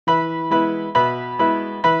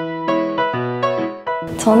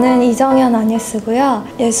저는 이정현 아니스고요.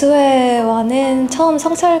 예수회와는 처음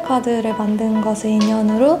성찰카드를 만든 것을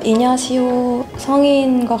인연으로 이냐시오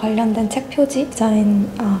성인과 관련된 책 표지 디자인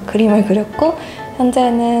그림을 그렸고,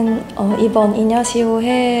 현재는 이번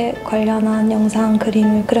이냐시오의해 관련한 영상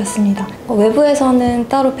그림을 그렸습니다. 외부에서는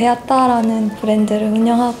따로 베았다라는 브랜드를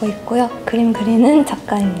운영하고 있고요. 그림 그리는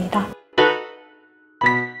작가입니다.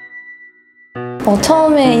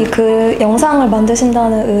 처음에 그 영상을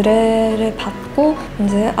만드신다는 의뢰를 받고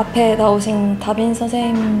이제 앞에 나오신 다빈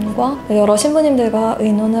선생님과 여러 신부님들과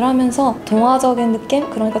의논을 하면서 동화적인 느낌?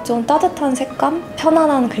 그러니까 좀 따뜻한 색감?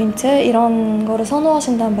 편안한 그림체? 이런 거를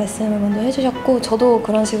선호하신다는 말씀을 먼저 해주셨고, 저도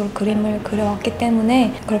그런 식으로 그림을 그려왔기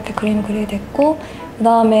때문에 그렇게 그림을 그리게 됐고, 그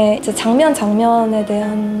다음에 이제 장면에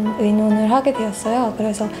대한 의논을 하게 되었어요.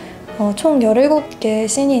 그래서 총 17개의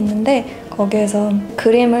씬이 있는데 거기에서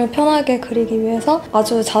그림을 편하게 그리기 위해서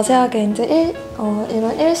아주 자세하게 이제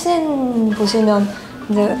이런 1씬 보시면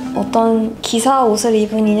이제 어떤 기사 옷을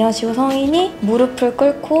입은 이냐시오 성인이 무릎을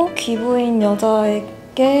꿇고 귀부인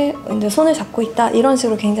여자에게 이제 손을 잡고 있다, 이런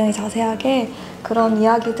식으로 굉장히 자세하게 그런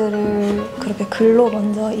이야기들을 그렇게 글로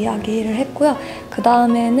먼저 이야기를 했고요. 그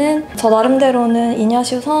다음에는 저 나름대로는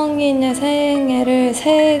이냐시오 성인의 생애를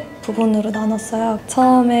세 부분으로 나눴어요.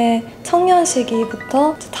 처음에 청년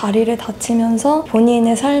시기부터 다리를 다치면서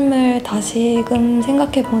본인의 삶을 다시금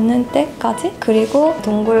생각해보는 때까지, 그리고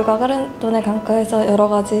동굴과 가르돈의 강가에서 여러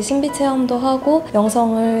가지 신비 체험도 하고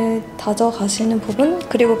영성을 다져가시는 부분,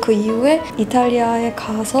 그리고 그 이후에 이탈리아에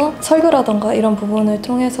가서 설교라던가 이런 부분을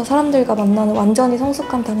통해서 사람들과 만나는 완전히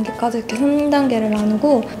성숙한 단계까지 이렇게 3단계를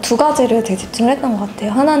나누고 2가지를 되게 집중을 했던 것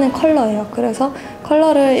같아요. 하나는 컬러예요. 그래서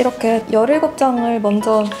컬러를 이렇게 17장을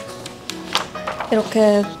먼저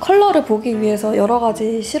이렇게 컬러를 보기 위해서 여러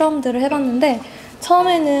가지 실험들을 해봤는데,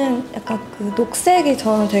 처음에는 약간 그 녹색이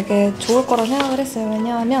저는 되게 좋을 거라 생각을 했어요.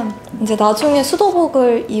 왜냐하면 이제 나중에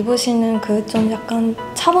수도복을 입으시는 그 좀 약간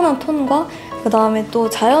차분한 톤과 그 다음에 또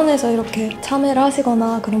자연에서 이렇게 참여를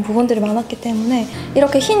하시거나 그런 부분들이 많았기 때문에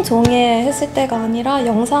이렇게 흰 종이에 했을 때가 아니라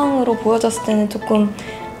영상으로 보여졌을 때는 조금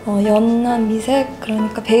연한 미색,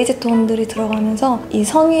 그러니까 베이지 톤들이 들어가면서 이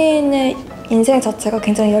성인의 인생 자체가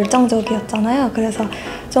굉장히 열정적이었잖아요. 그래서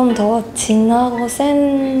좀 더 진하고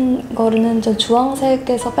센 거는 좀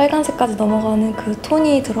주황색에서 빨간색까지 넘어가는 그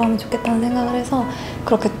톤이 들어가면 좋겠다는 생각을 해서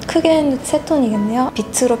그렇게 크게는 3톤이겠네요.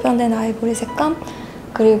 빛으로 표현된 아이보리 색감,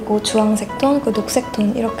 그리고 주황색 톤, 그 녹색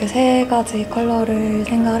톤, 이렇게 3가지 컬러를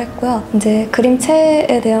생각을 했고요. 이제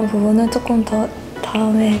그림체에 대한 부분은 조금 더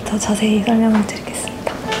다음에 더 자세히 설명을 드리겠습니다.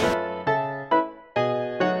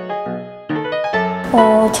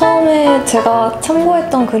 처음에 제가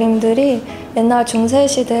참고했던 그림들이 옛날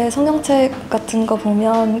중세시대 성경책 같은 거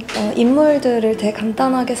보면 인물들을 되게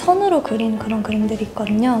간단하게 선으로 그린 그런 그림들이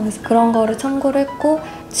있거든요. 그래서 그런 거를 참고를 했고,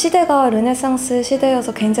 시대가 르네상스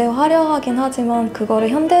시대여서 굉장히 화려하긴 하지만 그거를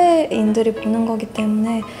현대인들이 보는 거기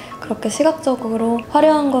때문에 그렇게 시각적으로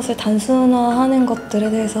화려한 것을 단순화하는 것들에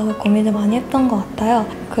대해서 고민을 많이 했던 것 같아요.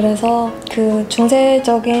 그래서 그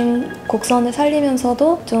중세적인 곡선을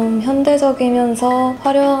살리면서도 좀 현대적이면서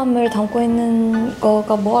화려함을 담고 있는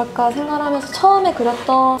거가 뭐할까 생각하면서 처음에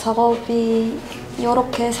그렸던 작업이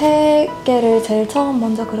이렇게 3개를 제일 처음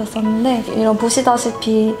먼저 그렸었는데, 이런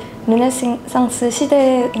보시다시피 르네상스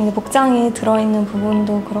시대에 목장이 들어있는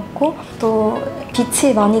부분도 그렇고, 또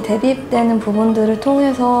빛이 많이 대비되는 부분들을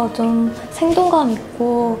통해서 좀 생동감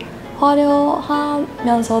있고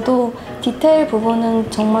화려하면서도 디테일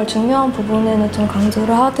부분은 정말 중요한 부분에는 좀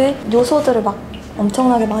강조를 하되 요소들을 막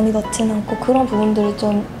엄청나게 많이 넣지는 않고 그런 부분들을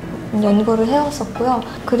좀 연구를 해왔었고요.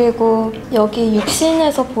 그리고 여기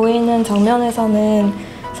육신에서 보이는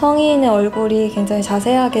장면에서는 성인의 얼굴이 굉장히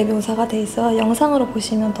자세하게 묘사가 돼 있어요. 영상으로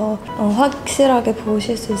보시면 더 확실하게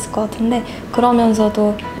보실 수 있을 것 같은데,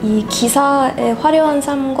 그러면서도 이 기사의 화려한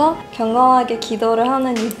삶과 경건하게 기도를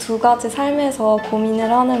하는 이 2가지 삶에서 고민을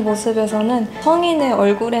하는 모습에서는 성인의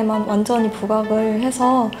얼굴에만 완전히 부각을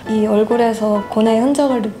해서 이 얼굴에서 고뇌의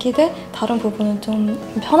흔적을 느끼되 다른 부분은 좀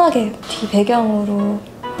편하게 뒤 배경으로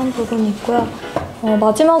한 부분이 있고요.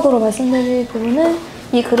 마지막으로 말씀드릴 부분은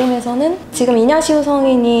이 그림에서는 지금 이냐시오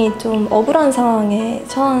성인이 좀 억울한 상황에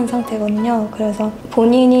처한 상태거든요. 그래서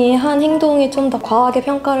본인이 한 행동이 좀 더 과하게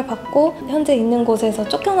평가를 받고 현재 있는 곳에서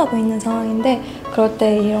쫓겨나고 있는 상황인데, 그럴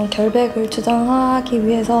때 이런 결백을 주장하기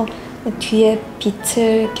위해서 뒤에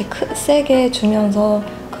빛을 이렇게 세게 주면서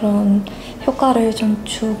그런 효과를 좀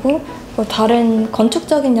주고, 다른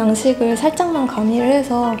건축적인 양식을 살짝만 가미를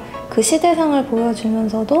해서 그 시대상을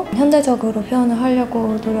보여주면서도 현대적으로 표현을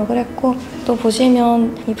하려고 노력을 했고, 또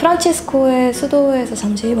보시면 이 프란치스코의 수도에서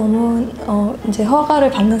잠시 이제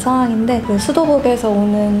허가를 받는 상황인데 그 수도복에서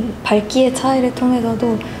오는 밝기의 차이를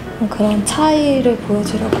통해서도 그런 차이를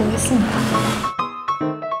보여주려고 했습니다.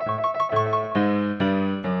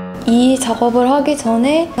 이 작업을 하기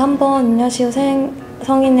전에 한번 이냐시오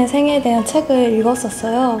성인의 생에 대한 책을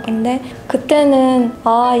읽었었어요. 근데 그때는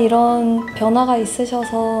이런 변화가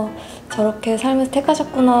있으셔서 저렇게 삶을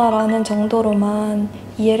택하셨구나 라는 정도로만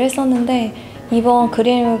이해를 했었는데, 이번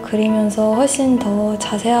그림을 그리면서 훨씬 더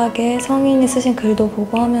자세하게 성인이 쓰신 글도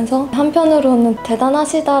보고 하면서 한편으로는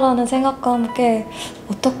대단하시다라는 생각과 함께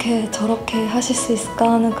어떻게 저렇게 하실 수 있을까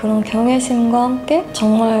하는 그런 경외심과 함께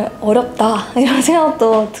정말 어렵다 이런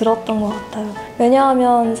생각도 들었던 것 같아요.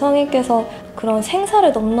 왜냐하면 성인께서 그런 생사를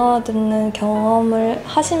넘나드는 경험을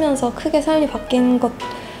하시면서 크게 삶이 바뀐 것,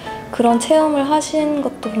 그런 체험을 하신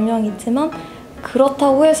것도 분명히 있지만,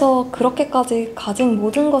 그렇다고 해서 그렇게까지 가진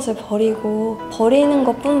모든 것을 버리는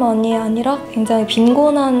것뿐만이 아니라 굉장히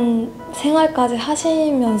빈곤한 생활까지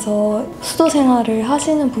하시면서 수도 생활을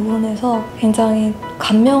하시는 부분에서 굉장히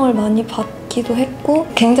감명을 많이 받기도 했고,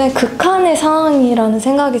 굉장히 극한의 상황이라는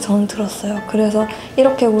생각이 저는 들었어요. 그래서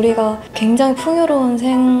이렇게 우리가 굉장히 풍요로운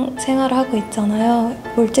생활을 하고 있잖아요.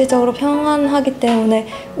 물질적으로 평안하기 때문에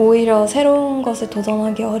오히려 새로운 것을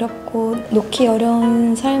도전하기 어렵고 놓기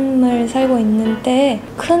어려운 삶을 살고 있는 때에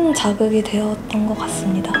큰 자극이 되었던 것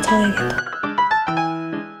같습니다. 저에게도.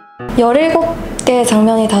 17개의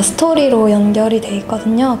장면이 다 스토리로 연결이 돼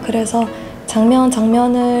있거든요. 그래서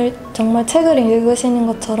장면을 정말 책을 읽으시는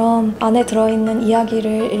것처럼 안에 들어있는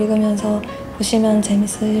이야기를 읽으면서 보시면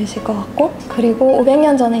재밌으실 것 같고, 그리고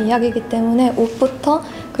 500년 전의 이야기이기 때문에 옷부터,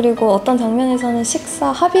 그리고 어떤 장면에서는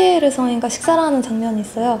하비에르성인가 식사를 하는 장면이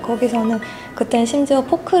있어요. 거기서는 그때는 심지어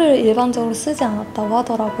포크를 일반적으로 쓰지 않았다고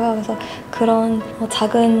하더라고요. 그래서 그런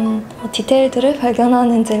작은 디테일들을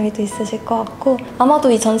발견하는 재미도 있으실 것 같고,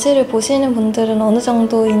 아마도 이 전시를 보시는 분들은 어느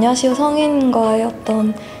정도 이냐시오 성인과의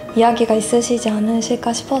어떤 이야기가 있으시지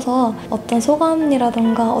않으실까 싶어서 어떤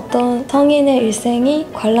소감이라던가 어떤 성인의 일생이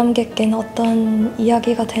관람객께는 어떤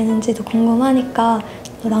이야기가 되는지도 궁금하니까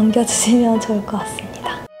남겨주시면 좋을 것 같습니다.